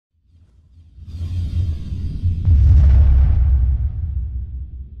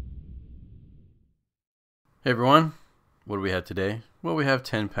Hey everyone, what do we have today? Well, we have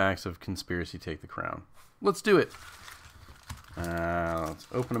 10 packs of Conspiracy Take the Crown. Let's do it. Let's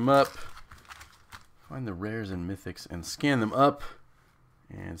open them up, find the rares and mythics, and scan them up,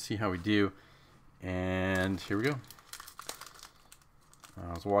 and see how we do. And here we go.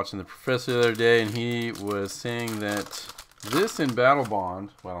 I was watching the professor the other day, and he was saying that this and Battle Bond,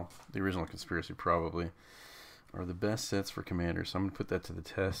 well, the original Conspiracy probably, are the best sets for Commander. So I'm going to put that to the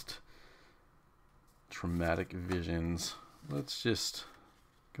test. Traumatic Visions. Let's just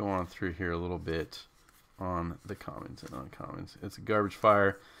go on through here a little bit on the commons and uncommons. It's a garbage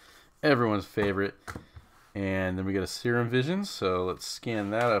fire, everyone's favorite. And then we got a Serum Visions, so let's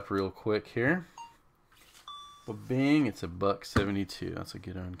scan that up real quick here. Bing, it's a $1.72. That's a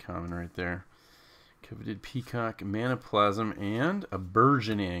good uncommon right there. Coveted Peacock, Manaplasm, and a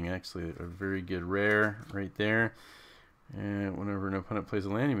Burgeoning. Actually, a very good rare right there. And whenever an opponent plays a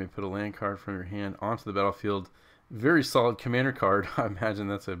land, you may put a land card from your hand onto the battlefield. Very solid commander card. I imagine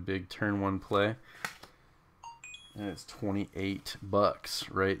that's a big turn one play. And it's $28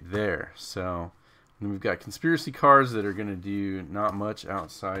 right there. So then we've got conspiracy cards that are going to do not much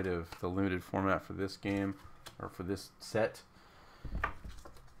outside of the limited format for this game, or for this set.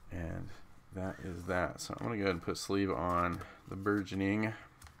 And that is that. So I'm going to go ahead and put sleeve on the Burgeoning.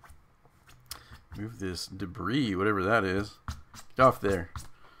 Move this debris, whatever that is. Get off there.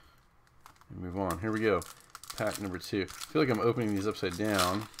 And move on. Here we go. Pack number 2. I feel like I'm opening these upside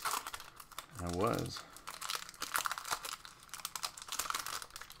down. I was.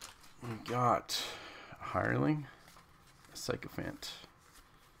 We got a Hireling, a Sycophant,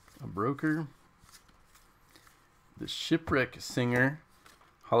 a Broker, the Shipwreck Singer,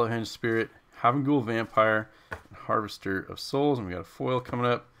 Hollowhenge Spirit, Havengul Vampire, and Harvester of Souls. And we got a foil coming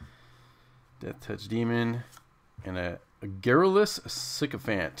up. Death Touch Demon, and a Garrulous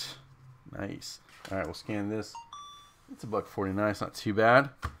Sycophant. Nice. Alright, we'll scan this. It's a $1.49. It's not too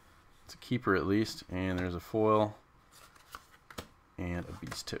bad. It's a keeper at least. And there's a foil. And a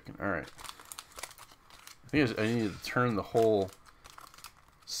beast token. Alright. I think I need to turn the whole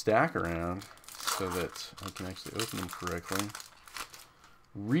stack around so that I can actually open them correctly.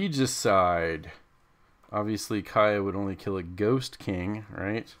 Regicide. Obviously, Kaya would only kill a Ghost King,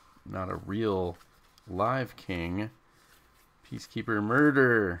 right? Not a real live king. Peacekeeper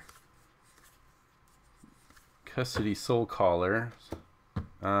Murder. Custody Soul Caller.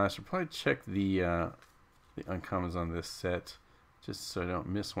 I should probably check the uncommons on this set, just so I don't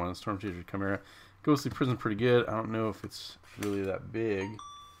miss one. Storm Chaser Chimera. Ghostly Prison, pretty good. I don't know if it's really that big.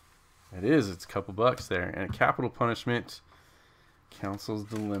 It is. It's a couple bucks there. And a Capital Punishment. Council's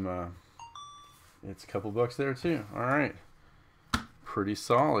Dilemma. It's a couple bucks there too. All right. Pretty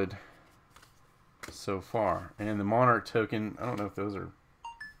solid so far. And the Monarch token, I don't know if those are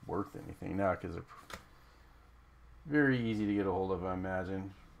worth anything now, because they're very easy to get a hold of, I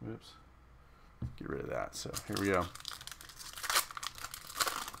imagine. Oops. Get rid of that. So here we go.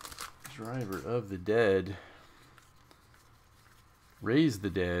 Driver of the Dead. Raise the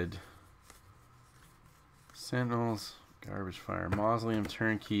Dead. Sentinels. Garbage Fire. Mausoleum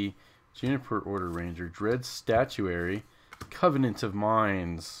Turnkey. Juniper Order Ranger. Dread Statuary. Covenant of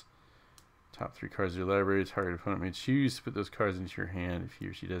Minds. Top 3 cards of your library. Target opponent may choose to put those cards into your hand. If he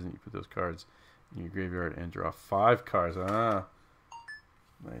or she doesn't, you put those cards in your graveyard and draw 5 cards. Ah,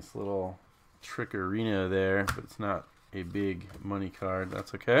 nice little trickerino there, but it's not a big money card.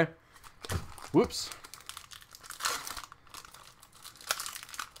 That's okay. Whoops.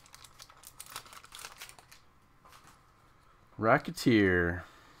 Racketeer.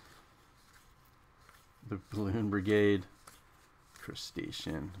 The Balloon Brigade.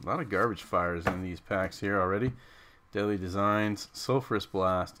 Crustacean. A lot of garbage fires in these packs here already. Deadly Designs. Sulphurous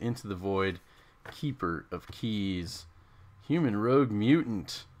Blast. Into the Void. Keeper of Keys. Human Rogue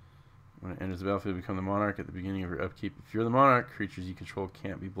Mutant. When it enters the battlefield, become the Monarch at the beginning of your upkeep. If you're the Monarch, creatures you control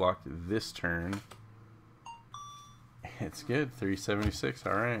can't be blocked this turn. It's good. 376.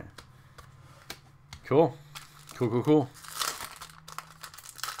 Alright. Cool. Cool.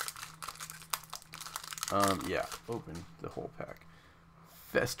 Yeah, open the whole pack.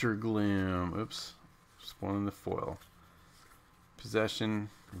 Fester Gloom. Oops. Just one in the foil. Possession.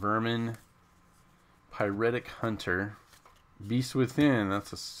 Vermin. Pyretic Hunter. Beast Within.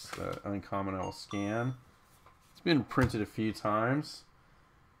 That's a uncommon I will scan. It's been printed a few times.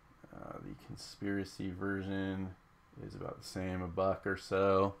 The Conspiracy version is about the same, $1 or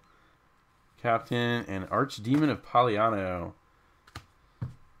so. Captain and Archdemon of Poliano.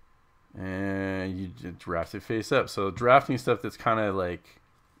 And you draft it face up. So drafting stuff that's kind of like,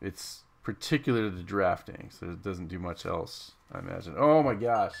 it's particular to drafting, so it doesn't do much else, I imagine. Oh my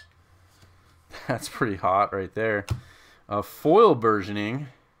gosh. That's pretty hot right there. Foil versioning.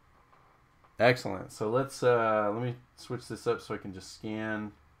 Excellent. So let's let me switch this up so I can just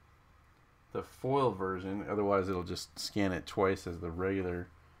scan the foil version. Otherwise, it'll just scan it twice as the regular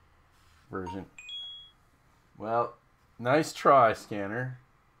version. Well, nice try, scanner.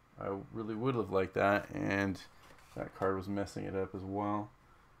 I really would have liked that, and that card was messing it up as well.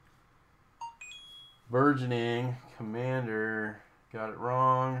 Burgeoning, Commander, got it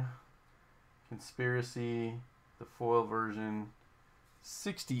wrong. Conspiracy, the foil version,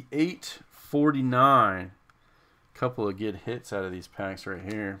 68.49. Couple of good hits out of these packs right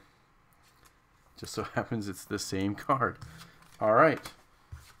here. Just so happens it's the same card. All right.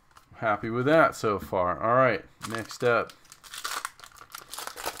 Happy with that so far. All right, next up.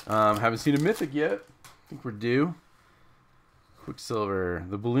 Haven't seen a Mythic yet. I think we're due. Quicksilver,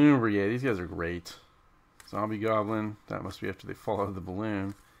 the Balloon Brigade. These guys are great. Zombie Goblin. That must be after they fall out of the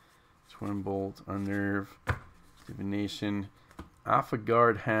balloon. Twin Bolt, Unnerve, Divination, Alpha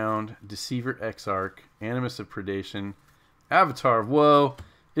Guard Hound, Deceiver Exarch, Animus of Predation, Avatar of Woe.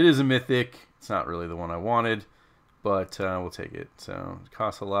 It is a Mythic. It's not really the one I wanted, but we'll take it. So it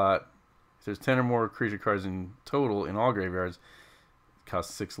costs a lot. If there's 10 or more creature cards in total in all graveyards, it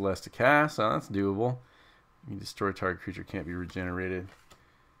costs 6 less to cast, so that's doable. You destroy target creature, can't be regenerated.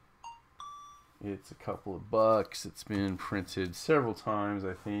 It's a couple of bucks. It's been printed several times,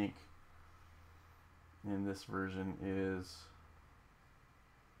 I think. And this version is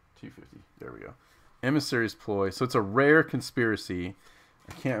 $2.50. There we go. Emissary's Ploy. So it's a rare conspiracy.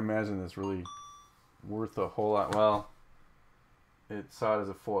 I can't imagine that's really worth a whole lot. Well, it saw it as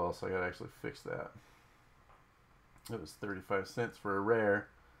a foil, so I gotta actually fix that. It was 35 cents for a rare.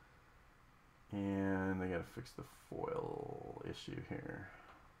 And I gotta fix the foil issue here.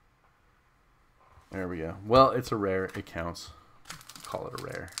 There we go. Well, it's a rare. It counts. Call it a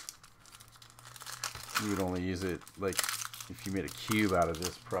rare. You would only use it like if you made a cube out of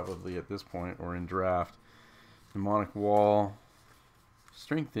this probably at this point or in draft. Demonic Wall.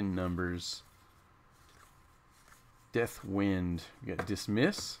 Strength in Numbers. Death Wind. We got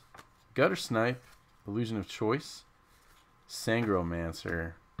Dismiss. Gutter Snipe. Illusion of Choice.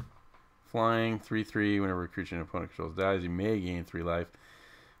 Sangromancer. Flying 3/3. Whenever a creature an opponent controls dies, you may gain 3 life.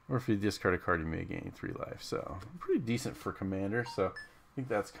 Or if you discard a card, you may gain 3 life. So pretty decent for Commander. So I think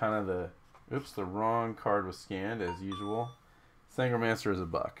that's kind of the... Oops, the wrong card was scanned as usual. Sangromancer is a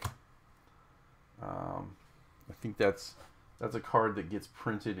buck. I think that's a card that gets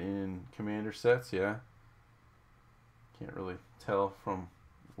printed in Commander sets, yeah. Can't really tell from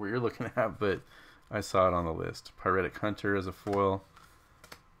where you're looking at, but I saw it on the list. Pyretic Hunter as a foil.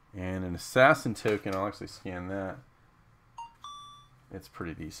 And an Assassin token, I'll actually scan that. It's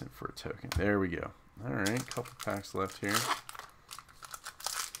pretty decent for a token. There we go. All right, couple packs left here.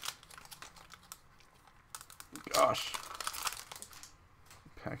 Gosh.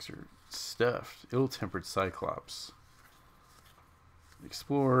 Packs are stuffed. Ill-Tempered Cyclops.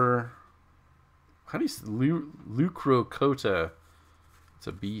 Explorer. How do you say Lucrocota? It's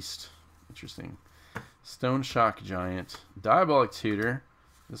a beast. Interesting. Stone Shock Giant. Diabolic Tutor.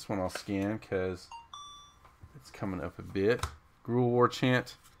 This one I'll scan because it's coming up a bit. Gruul War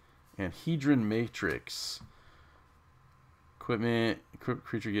Chant. And Hedron Matrix. Equipment. Equipped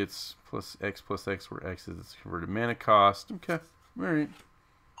creature gets +X where X is its converted mana cost. Okay. Alright.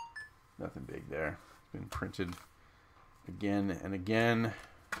 Nothing big there. Been printed again and again.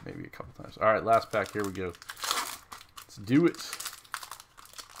 Maybe a couple times. Alright, last pack. Here we go. Let's do it.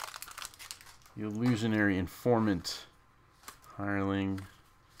 The Illusionary Informant. Hireling.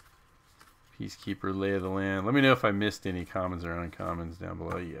 Peacekeeper, Lay of the Land. Let me know if I missed any commons or uncommons down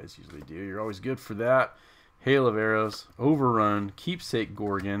below. You guys usually do. You're always good for that. Hail of Arrows. Overrun. Keepsake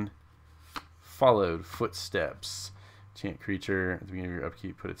Gorgon. Followed Footsteps. Enchant creature. At the beginning of your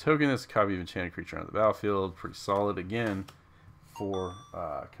upkeep, put a token that's a copy of enchanted creature on the battlefield. Pretty solid again for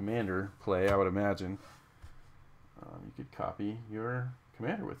Commander play, I would imagine. You could copy your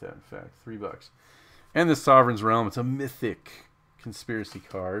Commander with that, in fact. $3. And the Sovereign's Realm. It's a mythic conspiracy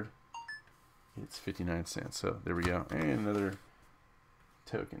card. It's 59 cents. So there we go. And another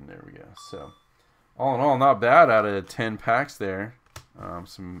token. There we go. So all in all, not bad out of 10 packs there.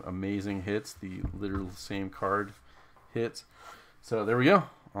 Some amazing hits. The literal same card hits. So there we go.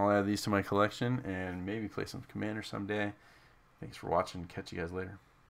 I'll add these to my collection and maybe play some Commander someday. Thanks for watching. Catch you guys later.